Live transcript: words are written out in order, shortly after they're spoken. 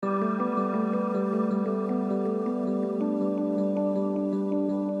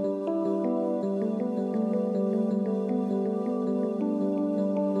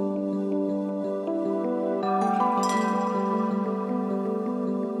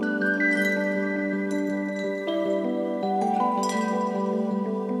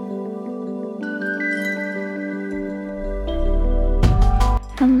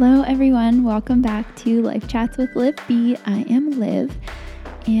everyone. Welcome back to Life Chats with Liv B. I am Liv,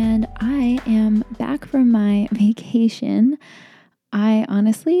 and I am back from my vacation. I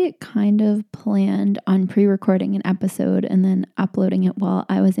honestly kind of planned on pre-recording an episode and then uploading it while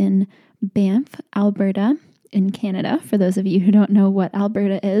I was in Banff, Alberta, in Canada, for those of you who don't know what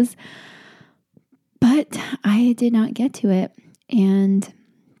Alberta is. But I did not get to it, and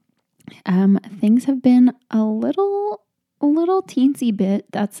things have been a little teensy bit,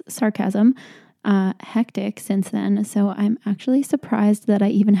 that's sarcasm, hectic since then. So I'm actually surprised that I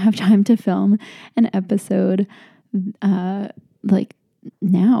even have time to film an episode like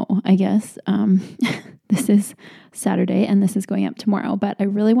now, I guess. This is Saturday and this is going up tomorrow, but I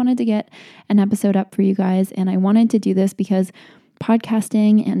really wanted to get an episode up for you guys. And I wanted to do this because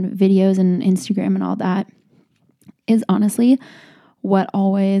podcasting and videos and Instagram and all that is honestly what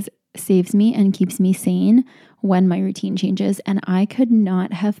always saves me and keeps me sane when my routine changes. And I could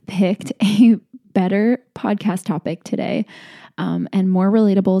not have picked a better podcast topic today, and more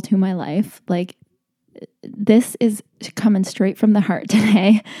relatable to my life. Like, this is coming straight from the heart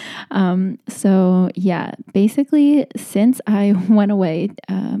today. So yeah, basically since I went away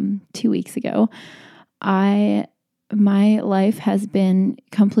 2 weeks ago, my life has been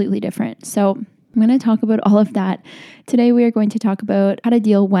completely different. So I'm going to talk about all of that. Today we are going to talk about how to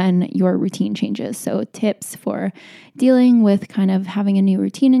deal when your routine changes. So tips for dealing with kind of having a new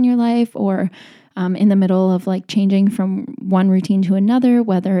routine in your life, or in the middle of like changing from one routine to another,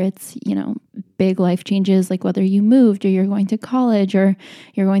 whether it's, big life changes, like whether you moved or you're going to college or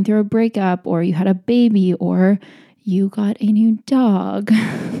you're going through a breakup or you had a baby or you got a new dog.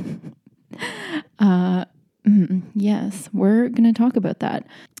 Yes, we're going to talk about that.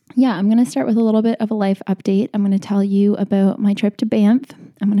 Yeah, I'm going to start with a little bit of a life update. I'm going to tell you about my trip to Banff.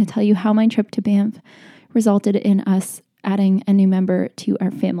 I'm going to tell you how my trip to Banff resulted in us adding a new member to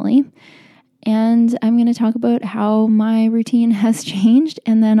our family. And I'm going to talk about how my routine has changed,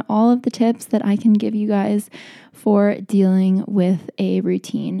 and then all of the tips that I can give you guys for dealing with a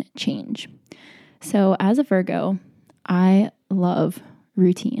routine change. So as a Virgo, I love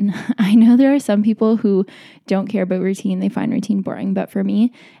routine. I know there are some people who don't care about routine. They find routine boring. But for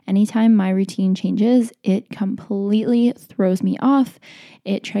me, anytime my routine changes, it completely throws me off.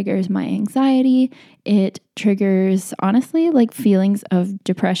 It triggers my anxiety. It triggers, honestly, like feelings of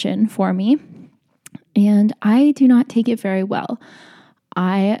depression for me. And I do not take it very well.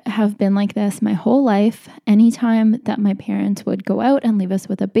 I have been like this my whole life. Anytime that my parents would go out and leave us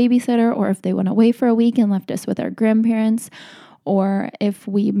with a babysitter, or if they went away for a week and left us with our grandparents, or if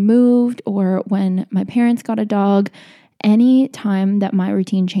we moved, or when my parents got a dog, any time that my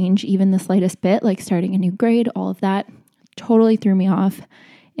routine changed, even the slightest bit, like starting a new grade, all of that totally threw me off.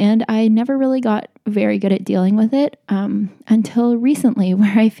 And I never really got very good at dealing with it until recently,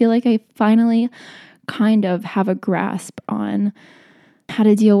 where I feel like I finally kind of have a grasp on how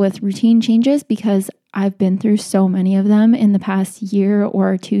to deal with routine changes, because I've been through so many of them in the past year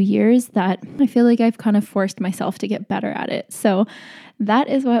or 2 years that I feel like I've kind of forced myself to get better at it. So that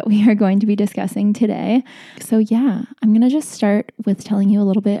is what we are going to be discussing today. So yeah, I'm going to just start with telling you a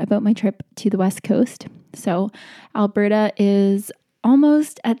little bit about my trip to the West Coast. So Alberta is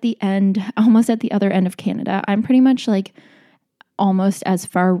almost at the other end of Canada. I'm pretty much like almost as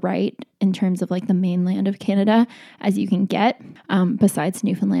far right in terms of like the mainland of Canada as you can get, besides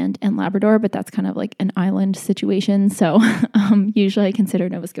Newfoundland and Labrador, but that's kind of like an island situation. So usually I consider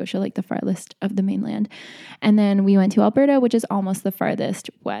Nova Scotia like the farthest of the mainland. And then we went to Alberta, which is almost the farthest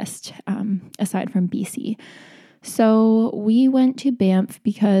west, aside from BC. So we went to Banff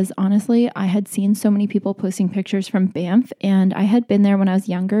because honestly, I had seen so many people posting pictures from Banff, and I had been there when I was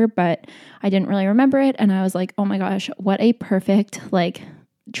younger, but I didn't really remember it. And I was like, oh my gosh, what a perfect like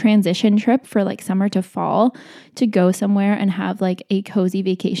transition trip for like summer to fall, to go somewhere and have like a cozy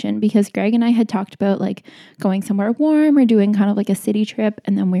vacation, because Greg and I had talked about like going somewhere warm or doing kind of like a city trip.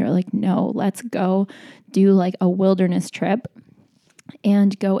 And then we were like, no, let's go do like a wilderness trip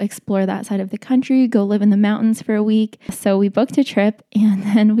and go explore that side of the country, go live in the mountains for a week. So we booked a trip and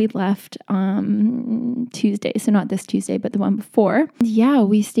then we left Tuesday. So not this Tuesday, but the one before. Yeah,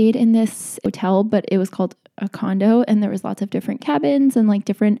 we stayed in this hotel, but it was called a condo, and there was lots of different cabins and like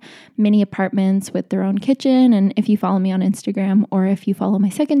different mini apartments with their own kitchen. And if you follow me on Instagram, or if you follow my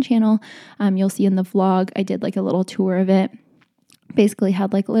second channel, you'll see in the vlog, I did like a little tour of it. Basically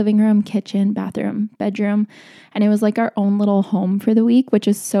had like living room, kitchen, bathroom, bedroom, and it was like our own little home for the week, which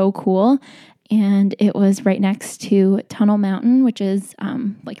is so cool. and it was right next to Tunnel Mountain, which is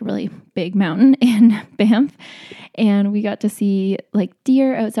like a really big mountain in Banff. And we got to see like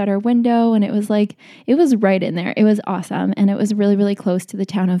deer outside our window, and it was right in there. It was awesome. And it was really, really close to the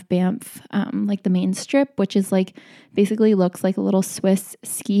town of Banff, like the main strip, which is like basically looks like a little Swiss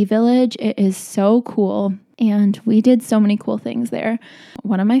ski village. It is so cool. And we did so many cool things there.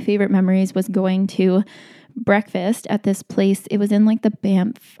 One of my favorite memories was going to breakfast at this place. It was in like the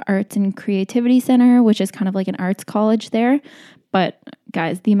Banff Arts and Creativity Center, which is kind of like an arts college there. But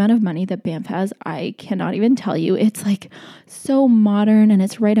guys, the amount of money that Banff has, I cannot even tell you. It's like so modern, and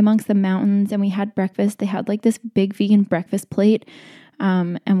it's right amongst the mountains. And we had breakfast. They had like this big vegan breakfast plate.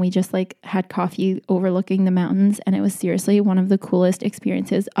 And we just like had coffee overlooking the mountains. And it was seriously one of the coolest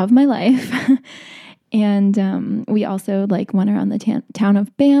experiences of my life. And we also like went around the town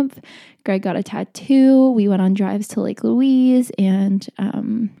of Banff. Greg got a tattoo. We went on drives to Lake Louise, and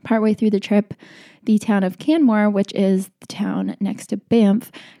partway through the trip, the town of Canmore, which is the town next to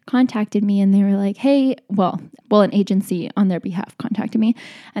Banff, contacted me, and they were like, hey, well, an agency on their behalf contacted me,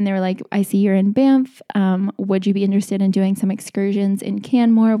 and they were like, I see you're in Banff. Would you be interested in doing some excursions in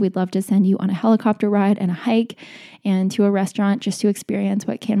Canmore? We'd love to send you on a helicopter ride and a hike and to a restaurant just to experience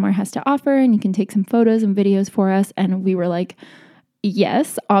what Canmore has to offer, and you can take some photos and videos for us. And we were like,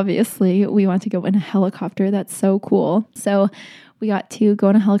 yes, obviously, we want to go in a helicopter. That's so cool. So we got to go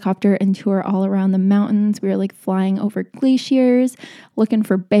in a helicopter and tour all around the mountains. We were like flying over glaciers, looking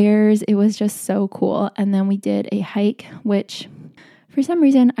for bears. It was just so cool. And then we did a hike, which for some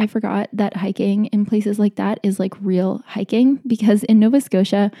reason I forgot that hiking in places like that is like real hiking, because in Nova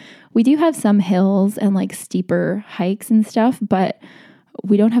Scotia, we do have some hills and like steeper hikes and stuff, but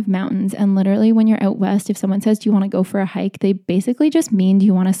we don't have mountains. And literally when you're out west, if someone says, do you want to go for a hike? They basically just mean, do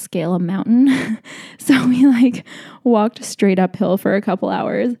you want to scale a mountain? So we like walked straight uphill for a couple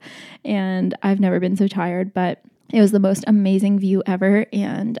hours, and I've never been so tired, but it was the most amazing view ever.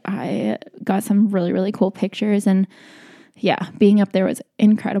 And I got some really, really cool pictures, and yeah, being up there was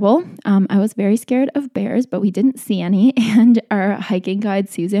incredible. I was very scared of bears, but we didn't see any. And our hiking guide,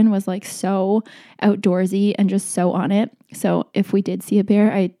 Susan, was like so outdoorsy and just so on it. So if we did see a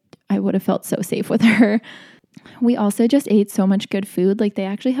bear, I would have felt so safe with her. We also just ate so much good food. Like they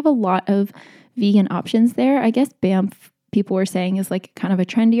actually have a lot of vegan options there. I guess Banff, people were saying, is like kind of a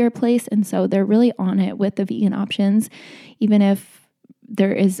trendier place. And so they're really on it with the vegan options, even if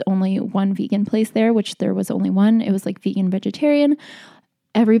there is only one vegan place there, which there was only one. It was like vegan vegetarian.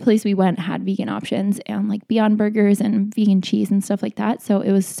 Every place we went had vegan options and like Beyond Burgers and vegan cheese and stuff like that. So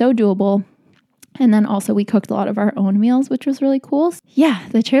it was so doable. And then also we cooked a lot of our own meals, which was really cool. Yeah,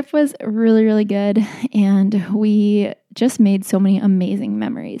 the trip was really, really good. And we just made so many amazing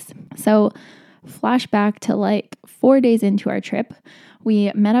memories. So flashback to like 4 days into our trip,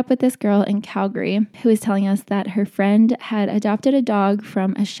 we met up with this girl in Calgary who was telling us that her friend had adopted a dog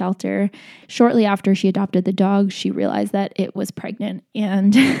from a shelter. Shortly after she adopted the dog, she realized that it was pregnant.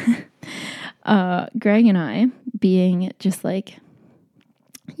 And Greg and I, being just like,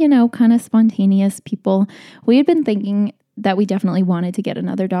 you know, kind of spontaneous people, we had been thinking that we definitely wanted to get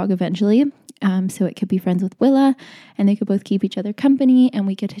another dog eventually. So it could be friends with Willa, and they could both keep each other company, and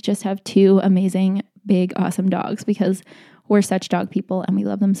we could just have two amazing, big, awesome dogs, because we're such dog people and we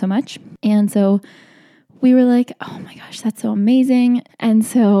love them so much. And so we were like, oh my gosh, that's so amazing. And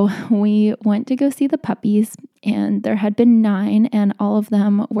so we went to go see the puppies, and there had been 9, and all of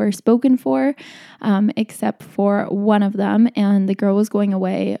them were spoken for, except for one of them. And the girl was going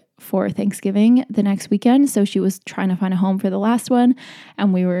away for Thanksgiving the next weekend. So she was trying to find a home for the last one.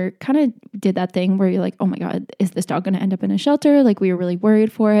 And we were kind of did that thing where you're like, oh my God, is this dog going to end up in a shelter? Like we were really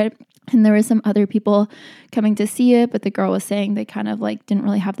worried for it. And there were some other people coming to see it, but the girl was saying they kind of like didn't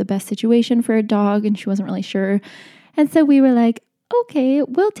really have the best situation for a dog, and she wasn't really sure. And so we were like, okay,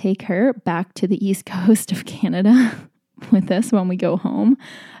 we'll take her back to the East Coast of Canada with us when we go home.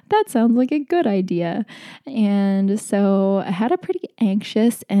 That sounds like a good idea. And so I had a pretty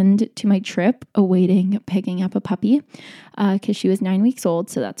anxious end to my trip, awaiting picking up a puppy, because she was 9 weeks old.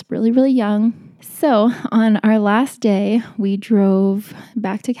 So that's really, really young. So on our last day, we drove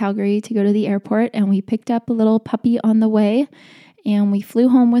back to Calgary to go to the airport, and we picked up a little puppy on the way, and we flew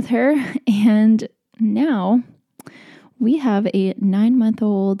home with her. And now we have a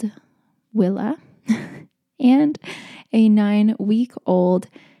 9-month-old Willa and a 9-week-old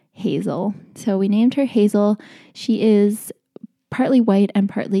Hazel. So we named her Hazel. She is partly white and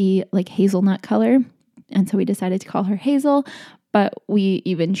partly like hazelnut color. And so we decided to call her Hazel, but we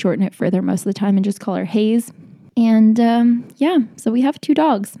even shorten it further most of the time and just call her Haze. And yeah, so we have 2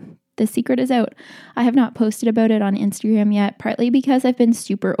 dogs. the secret is out. I have not posted about it on Instagram yet, partly because I've been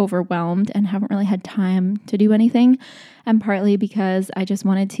super overwhelmed and haven't really had time to do anything, and partly because I just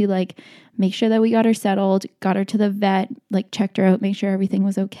wanted to make sure that we got her settled, got her to the vet, checked her out, make sure everything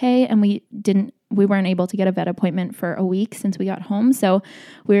was okay, and we weren't able to get a vet appointment for a week since we got home. So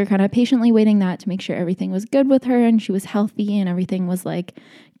we were kind of patiently waiting that to make sure everything was good with her and she was healthy and everything was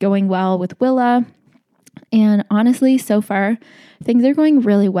going well with Willa. And honestly, so far, things are going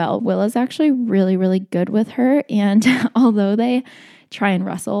really well. Willa's actually really, really good with her. And although they try and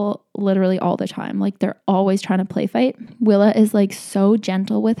wrestle literally all the time, they're always trying to play fight, Willa is so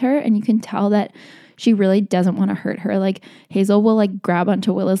gentle with her. And you can tell that she really doesn't want to hurt her. Hazel will grab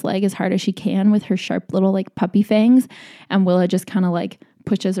onto Willa's leg as hard as she can with her sharp little puppy fangs. And Willa just kind of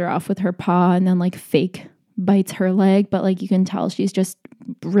pushes her off with her paw and then fake bites her leg. But you can tell she's just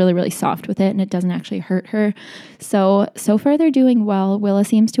really, really soft with it and it doesn't actually hurt her. So far they're doing well. Willa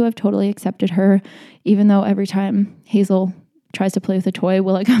seems to have totally accepted her, even though every time Hazel tries to play with a toy,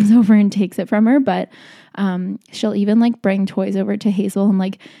 Willa comes over and takes it from her. But she'll even bring toys over to Hazel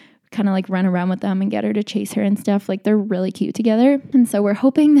and kind of run around with them and get her to chase her and stuff. They're really cute together. And so we're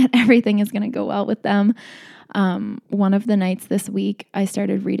hoping that everything is going to go well with them. One of the nights this week, I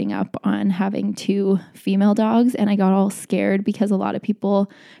started reading up on having 2 female dogs and I got all scared because a lot of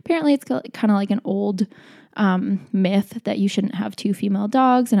people, apparently it's kind of an old myth that you shouldn't have 2 female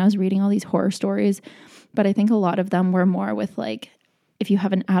dogs. And I was reading all these horror stories, but I think a lot of them were more with if you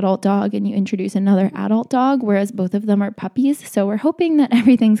have an adult dog and you introduce another adult dog, whereas both of them are puppies. So we're hoping that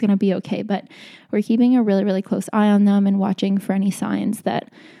everything's going to be okay, but we're keeping a really, really close eye on them and watching for any signs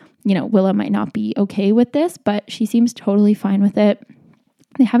that Willa might not be okay with this, but she seems totally fine with it.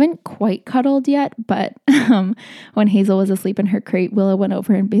 They haven't quite cuddled yet, but when Hazel was asleep in her crate, Willa went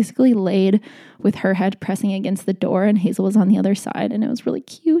over and basically laid with her head pressing against the door and Hazel was on the other side and it was really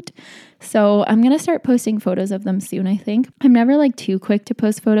cute. So I'm going to start posting photos of them soon, I think. I'm never too quick to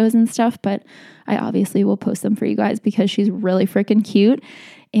post photos and stuff, but I obviously will post them for you guys because she's really freaking cute.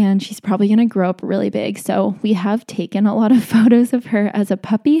 And she's probably going to grow up really big. So we have taken a lot of photos of her as a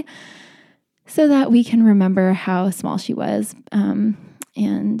puppy so that we can remember how small she was.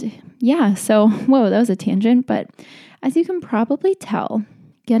 And yeah, so, whoa, that was a tangent. But as you can probably tell,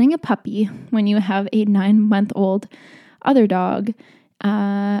 getting a puppy when you have a 9-month-old other dog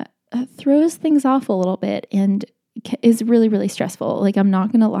throws things off a little bit and is really, really stressful. I'm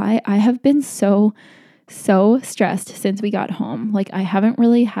not going to lie, I have been so stressed since we got home. I haven't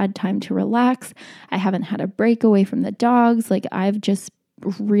really had time to relax. I haven't had a break away from the dogs. I've just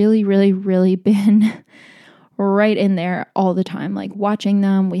really, really, really been right in there all the time, watching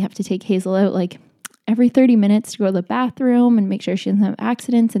them. We have to take Hazel out every 30 minutes to go to the bathroom and make sure she doesn't have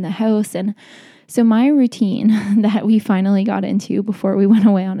accidents in the house. And so my routine that we finally got into before we went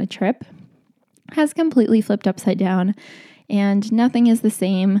away on a trip has completely flipped upside down. And nothing is the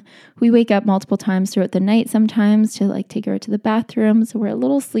same. We wake up multiple times throughout the night sometimes to take her to the bathroom. So we're a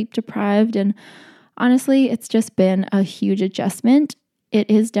little sleep deprived. And honestly, it's just been a huge adjustment. It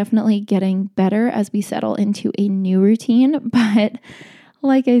is definitely getting better as we settle into a new routine. But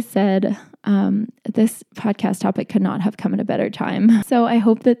like I said, this podcast topic could not have come at a better time. So I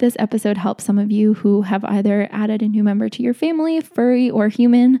hope that this episode helps some of you who have either added a new member to your family, furry or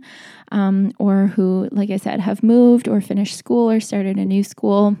human, or who, like I said, have moved or finished school or started a new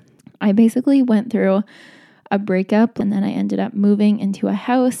school. I basically went through a breakup and then I ended up moving into a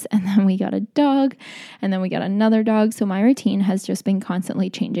house and then we got a dog and then we got another dog. So my routine has just been constantly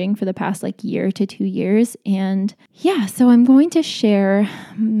changing for the past year to 2 years. And yeah, so I'm going to share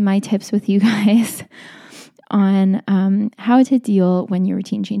my tips with you guys on how to deal when your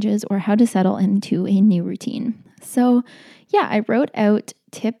routine changes or how to settle into a new routine. So yeah, I wrote out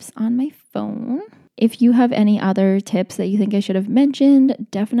tips on my phone. If you have any other tips that you think I should have mentioned,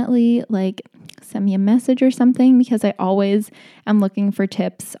 definitely send me a message or something because I always am looking for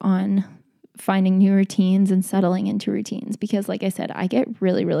tips on finding new routines and settling into routines because like I said, I get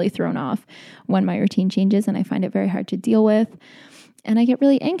really, really thrown off when my routine changes and I find it very hard to deal with and I get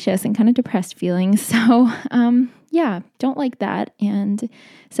really anxious and kind of depressed feeling. So yeah, don't like that. And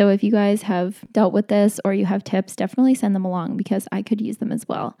so if you guys have dealt with this or you have tips, definitely send them along because I could use them as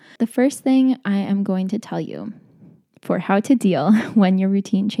well. The first thing I am going to tell you for how to deal when your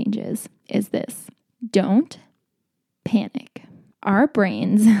routine changes is this: don't panic. Our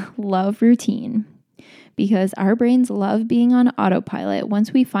brains love routine because our brains love being on autopilot.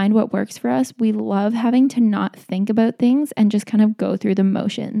 Once we find what works for us, we love having to not think about things and just kind of go through the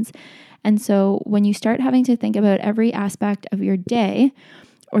motions. And so when you start having to think about every aspect of your day,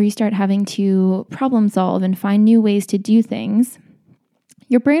 or you start having to problem solve and find new ways to do things,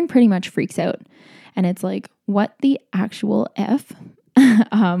 your brain pretty much freaks out. And it's like, what the actual F?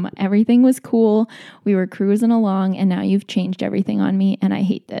 Everything was cool. We were cruising along and now you've changed everything on me and I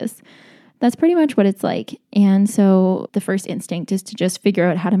hate this. That's pretty much what it's like. And so the first instinct is to just figure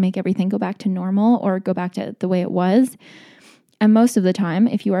out how to make everything go back to normal or go back to the way it was. And most of the time,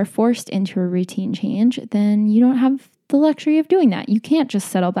 if you are forced into a routine change, then you don't have the luxury of doing that. You can't just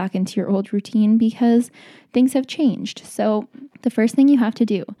settle back into your old routine because things have changed. So the first thing you have to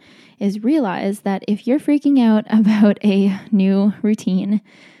do is realize that if you're freaking out about a new routine,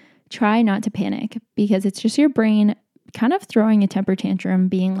 try not to panic because it's just your brain kind of throwing a temper tantrum,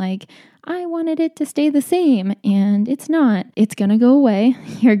 being like, I wanted it to stay the same and it's not. It's going to go away.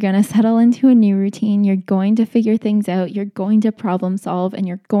 You're going to settle into a new routine. You're going to figure things out. You're going to problem solve and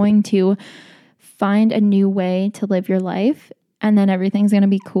you're going to find a new way to live your life. And then everything's going to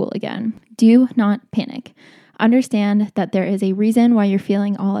be cool again. Do not panic. Understand that there is a reason why you're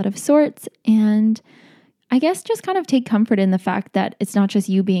feeling all out of sorts. And I guess just kind of take comfort in the fact that it's not just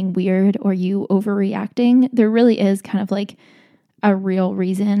you being weird or you overreacting. There really is kind of like a real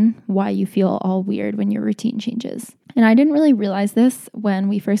reason why you feel all weird when your routine changes. And I didn't really realize this when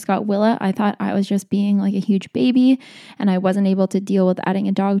we first got Willa. I thought I was just being like a huge baby and I wasn't able to deal with adding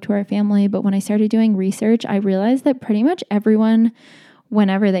a dog to our family. But when I started doing research, I realized that pretty much everyone,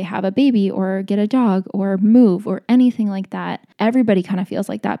 whenever they have a baby or get a dog or move or anything like that, everybody kind of feels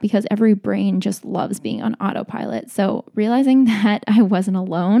like that because every brain just loves being on autopilot. So realizing that I wasn't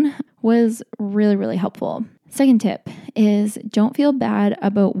alone was really, really helpful. Second tip is don't feel bad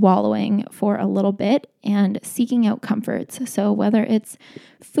about wallowing for a little bit and seeking out comforts. So whether it's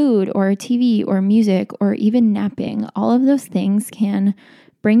food or TV or music or even napping, all of those things can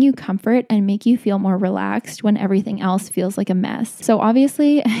bring you comfort and make you feel more relaxed when everything else feels like a mess. So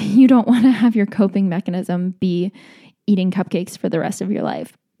obviously you don't want to have your coping mechanism be eating cupcakes for the rest of your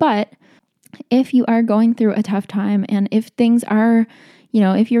life. But if you are going through a tough time and if things are,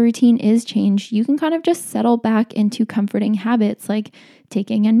 if your routine is changed, you can kind of just settle back into comforting habits like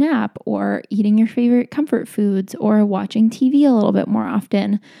taking a nap or eating your favorite comfort foods or watching TV a little bit more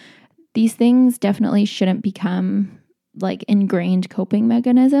often. These things definitely shouldn't become like ingrained coping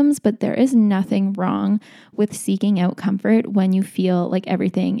mechanisms, but there is nothing wrong with seeking out comfort when you feel like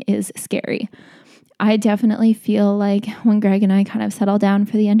everything is scary. I definitely feel like when Greg and I kind of settle down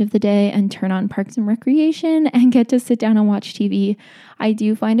for the end of the day and turn on Parks and Recreation and get to sit down and watch TV, I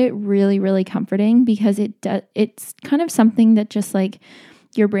do find it really, really comforting because it's kind of something that just like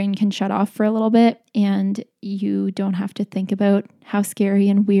your brain can shut off for a little bit and you don't have to think about how scary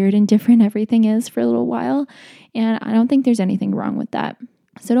and weird and different everything is for a little while. And I don't think there's anything wrong with that.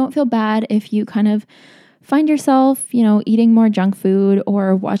 So don't feel bad if you kind of find yourself, eating more junk food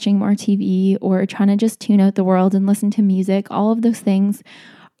or watching more TV or trying to just tune out the world and listen to music. All of those things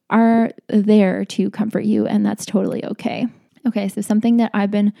are there to comfort you, and that's totally okay. Okay, so something that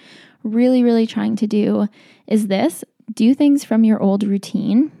I've been really, really trying to do is this. Do things from your old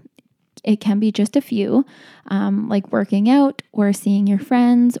routine. It can be just a few, like working out or seeing your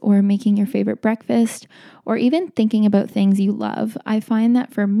friends or making your favorite breakfast or even thinking about things you love. I find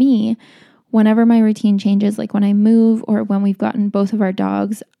that for me, whenever my routine changes, like when I move or when we've gotten both of our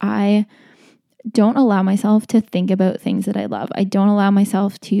dogs, I don't allow myself to think about things that I love. I don't allow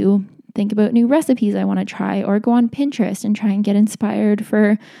myself to think about new recipes I want to try or go on Pinterest and try and get inspired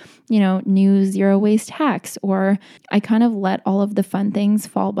for, new zero waste hacks. Or I kind of let all of the fun things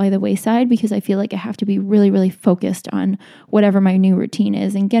fall by the wayside because I feel like I have to be really, really focused on whatever my new routine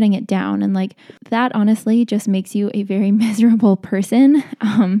is and getting it down. And like that honestly just makes you a very miserable person.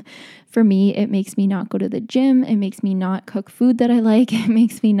 For me, it makes me not go to the gym. It makes me not cook food that I like. It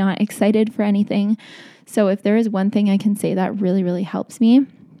makes me not excited for anything. So if there is one thing I can say that really, really helps me,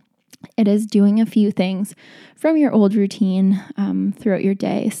 it is doing a few things from your old routine throughout your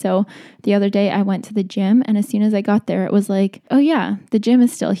day. So the other day I went to the gym and as soon as I got there, it was like, oh yeah, the gym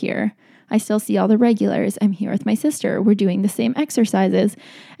is still here. I still see all the regulars. I'm here with my sister. We're doing the same exercises.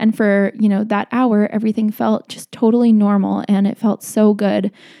 And for, that hour, everything felt just totally normal. And it felt so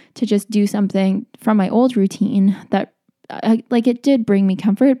good to just do something from my old routine that it did bring me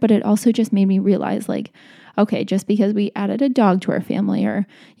comfort, but it also just made me realize okay, just because we added a dog to our family or,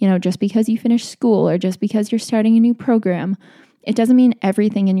 just because you finished school or just because you're starting a new program, it doesn't mean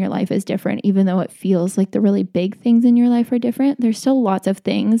everything in your life is different, even though it feels like the really big things in your life are different. There's still lots of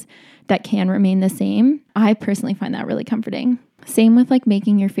things that can remain the same. I personally find that really comforting. Same with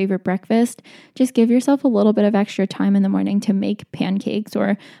making your favorite breakfast. Just give yourself a little bit of extra time in the morning to make pancakes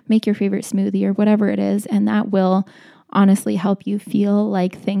or make your favorite smoothie or whatever it is. And that will honestly help you feel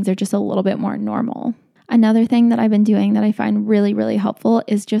like things are just a little bit more normal. Another thing that I've been doing that I find really, really helpful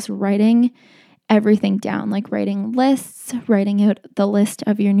is just writing everything down, like writing lists, writing out the list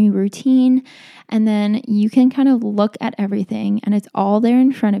of your new routine. And then you can kind of look at everything and it's all there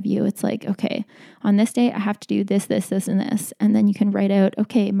in front of you. It's like, okay, on this day, I have to do this, this, this, and this. And then you can write out,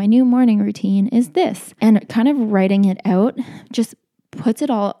 okay, my new morning routine is this. And kind of writing it out just puts it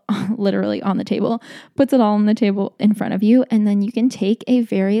all literally on the table, puts it all on the table in front of you. And then you can take a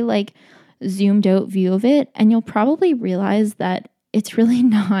very like zoomed out view of it. And you'll probably realize that it's really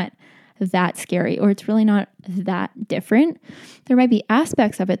not that scary, or it's really not that different. There might be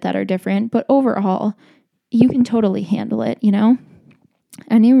aspects of it that are different, but overall, you can totally handle it, you know?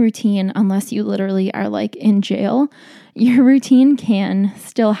 A new routine, unless you literally are like in jail, your routine can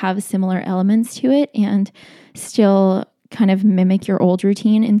still have similar elements to it and still kind of mimic your old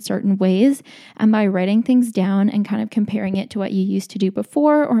routine in certain ways. And by writing things down and kind of comparing it to what you used to do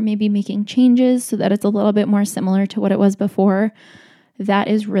before, or maybe making changes so that it's a little bit more similar to what it was before, that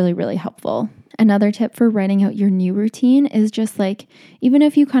is really, really helpful. Another tip for writing out your new routine is just like, even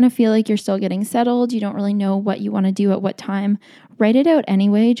if you kind of feel like you're still getting settled, you don't really know what you want to do at what time, write it out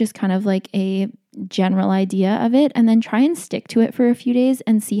anyway, just kind of like a general idea of it, and then try and stick to it for a few days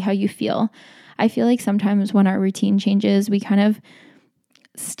and see how you feel. I feel like sometimes when our routine changes, we kind of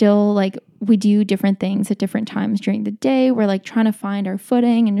still like, we do different things at different times during the day. We're like trying to find our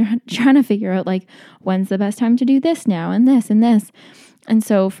footing and trying to figure out like, when's the best time to do this now and this and this. And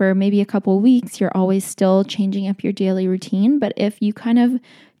so for maybe a couple of weeks, you're always still changing up your daily routine. But if you kind of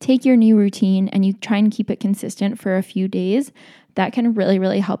take your new routine and you try and keep it consistent for a few days, that can really,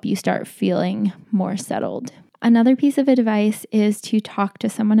 really help you start feeling more settled. Another piece of advice is to talk to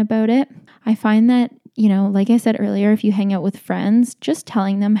someone about it. I find that, you know, like I said earlier, if you hang out with friends, just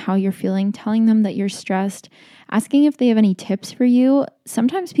telling them how you're feeling, telling them that you're stressed, asking if they have any tips for you.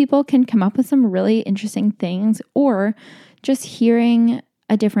 Sometimes people can come up with some really interesting things, or just hearing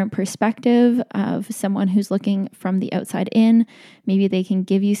a different perspective of someone who's looking from the outside in. Maybe they can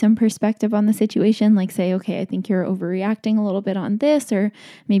give you some perspective on the situation, like say, okay, I think you're overreacting a little bit on this, or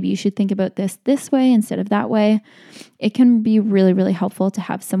maybe you should think about this way instead of that way. It can be really, really helpful to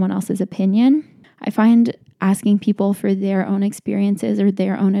have someone else's opinion. I find asking people for their own experiences or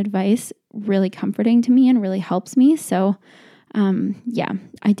their own advice really comforting to me and really helps me. So yeah,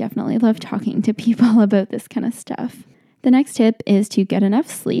 I definitely love talking to people about this kind of stuff. The next tip is to get enough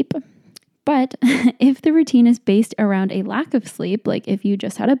sleep. But if the routine is based around a lack of sleep, like if you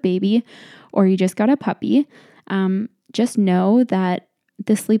just had a baby or you just got a puppy, just know that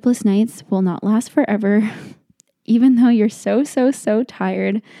the sleepless nights will not last forever. Even though you're so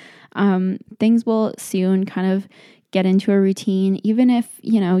tired, things will soon kind of get into a routine. Even if,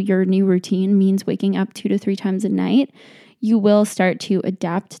 you know, your new routine means waking up 2 to 3 times a night, you will start to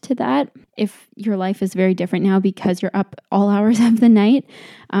adapt to that. If your life is very different now because you're up all hours of the night,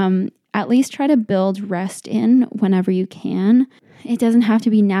 at least try to build rest in whenever you can. It doesn't have to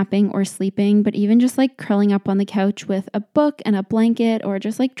be napping or sleeping, but even just like curling up on the couch with a book and a blanket, or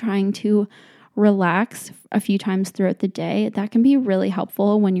just like trying to relax a few times throughout the day, that can be really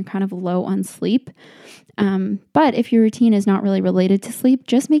helpful when you're kind of low on sleep. But if your routine is not really related to sleep,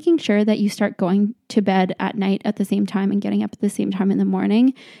 just making sure that you start going to bed at night at the same time and getting up at the same time in the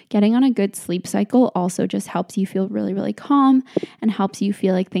morning, getting on a good sleep cycle also just helps you feel really, really calm and helps you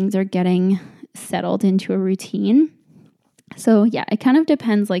feel like things are getting settled into a routine. So yeah, it kind of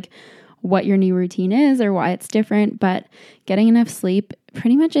depends like what your new routine is or why it's different, but getting enough sleep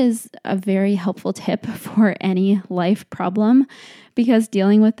pretty much is a very helpful tip for any life problem, because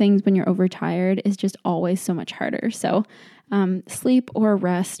dealing with things when you're overtired is just always so much harder. So sleep or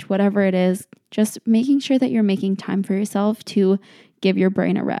rest, whatever it is, just making sure that you're making time for yourself to give your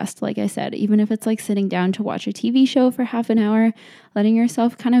brain a rest. Like I said, even if it's like sitting down to watch a TV show for half an hour, letting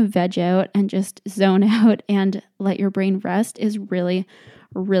yourself kind of veg out and just zone out and let your brain rest is really,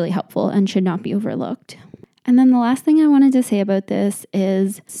 really helpful and should not be overlooked. And then the last thing I wanted to say about this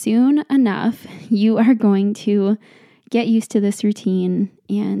is soon enough, you are going to get used to this routine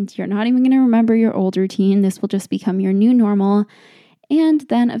and you're not even going to remember your old routine. This will just become your new normal. And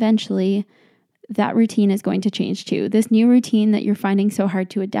then eventually that routine is going to change too. This new routine that you're finding so hard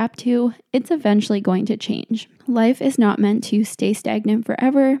to adapt to, it's eventually going to change. Life is not meant to stay stagnant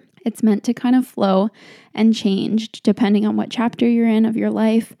forever. It's meant to kind of flow and change depending on what chapter you're in of your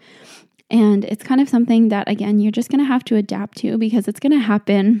life. And it's kind of something that, again, you're just going to have to adapt to, because it's going to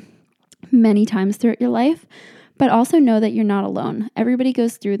happen many times throughout your life. But also know that you're not alone. Everybody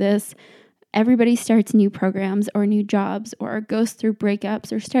goes through this. Everybody starts new programs or new jobs or goes through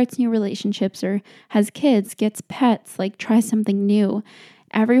breakups or starts new relationships or has kids, gets pets, like tries something new.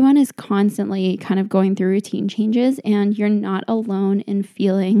 everyone is constantly kind of going through routine changes, and you're not alone in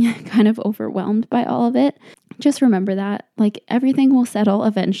feeling kind of overwhelmed by all of it. Just remember that, like, everything will settle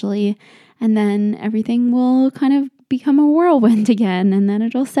eventually, and then everything will kind of become a whirlwind again, and then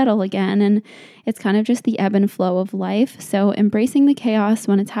it'll settle again. And it's kind of just the ebb and flow of life. So embracing the chaos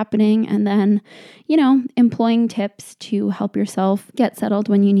when it's happening, and then, employing tips to help yourself get settled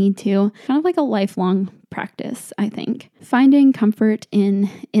when you need to. Kind of like a lifelong practice, I think. Finding comfort in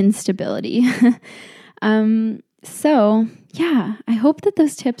instability. So yeah, I hope that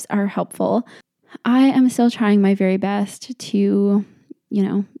those tips are helpful. I am still trying my very best to,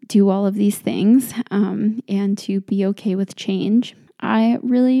 do all of these things and to be okay with change. I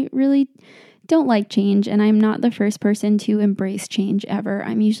really, really don't like change, and I'm not the first person to embrace change ever.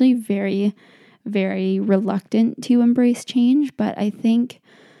 I'm usually very, very reluctant to embrace change, but I think,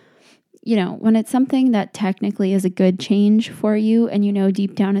 when it's something that technically is a good change for you and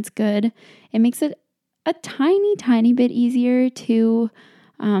deep down it's good, it makes it a tiny, tiny bit easier to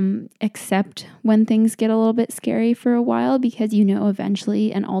accept when things get a little bit scary for a while, because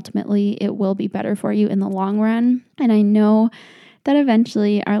eventually and ultimately it will be better for you in the long run. And I know that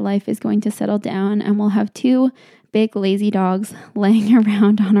eventually our life is going to settle down and we'll have 2 big lazy dogs laying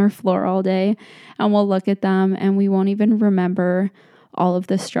around on our floor all day, and we'll look at them and we won't even remember all of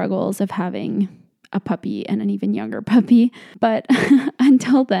the struggles of having a puppy and an even younger puppy. But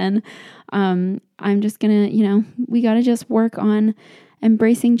until then, I'm just gonna, we gotta just work on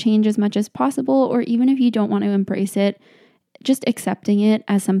embracing change as much as possible, or even if you don't want to embrace it, just accepting it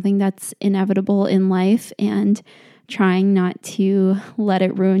as something that's inevitable in life and trying not to let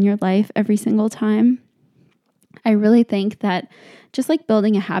it ruin your life every single time. I really think that just like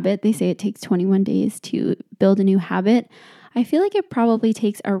building a habit, they say it takes 21 days to build a new habit. I feel like it probably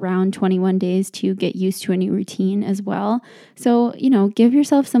takes around 21 days to get used to a new routine as well. So, give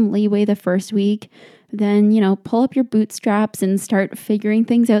yourself some leeway the first week. Then, pull up your bootstraps and start figuring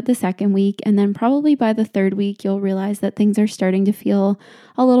things out the second week. And then probably by the third week, you'll realize that things are starting to feel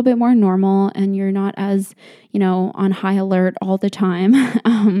a little bit more normal and you're not as, on high alert all the time.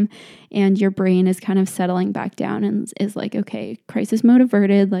 And your brain is kind of settling back down and is like, okay, crisis mode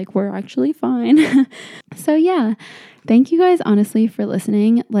averted, like we're actually fine. So yeah, thank you guys honestly for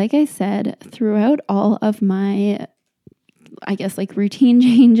listening. Like I said, throughout all of my, routine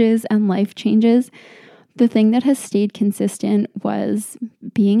changes and life changes, the thing that has stayed consistent was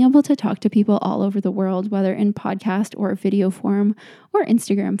being able to talk to people all over the world, whether in podcast or video form or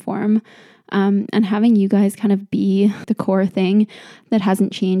Instagram form, and having you guys kind of be the core thing that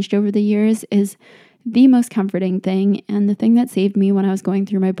hasn't changed over the years is the most comforting thing. And the thing that saved me when I was going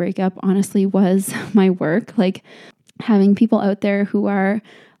through my breakup, honestly, was my work. Like having people out there who are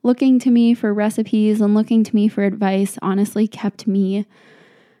looking to me for recipes and looking to me for advice honestly kept me,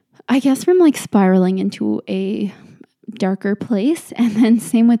 I guess, from like spiraling into a darker place. And then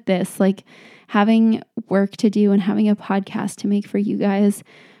same with this, like having work to do and having a podcast to make for you guys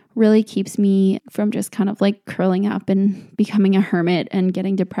really keeps me from just kind of like curling up and becoming a hermit and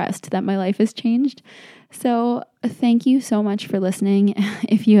getting depressed that my life has changed. So thank you so much for listening.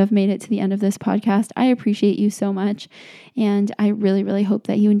 If you have made it to the end of this podcast, I appreciate you so much. And I really, really hope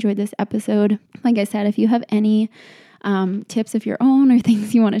that you enjoyed this episode. Like I said, if you have any tips of your own or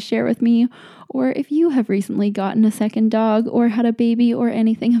things you want to share with me, or if you have recently gotten a second dog or had a baby or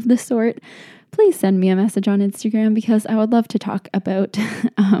anything of the sort, please send me a message on Instagram, because I would love to talk about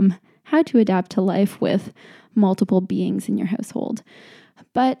how to adapt to life with multiple beings in your household.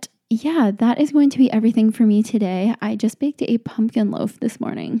 But yeah, that is going to be everything for me today. I just baked a pumpkin loaf this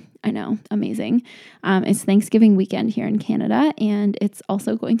morning. I know, amazing. It's Thanksgiving weekend here in Canada, and it's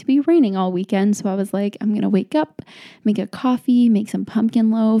also going to be raining all weekend. So I was like, I'm going to wake up, make a coffee, make some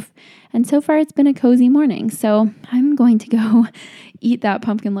pumpkin loaf. And so far it's been a cozy morning. So I'm going to go eat that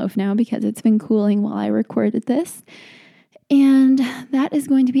pumpkin loaf now because it's been cooling while I recorded this. And that is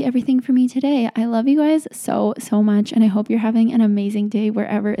going to be everything for me today. I love you guys so, so much. And I hope you're having an amazing day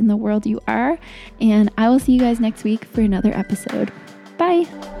wherever in the world you are. And I will see you guys next week for another episode. Bye.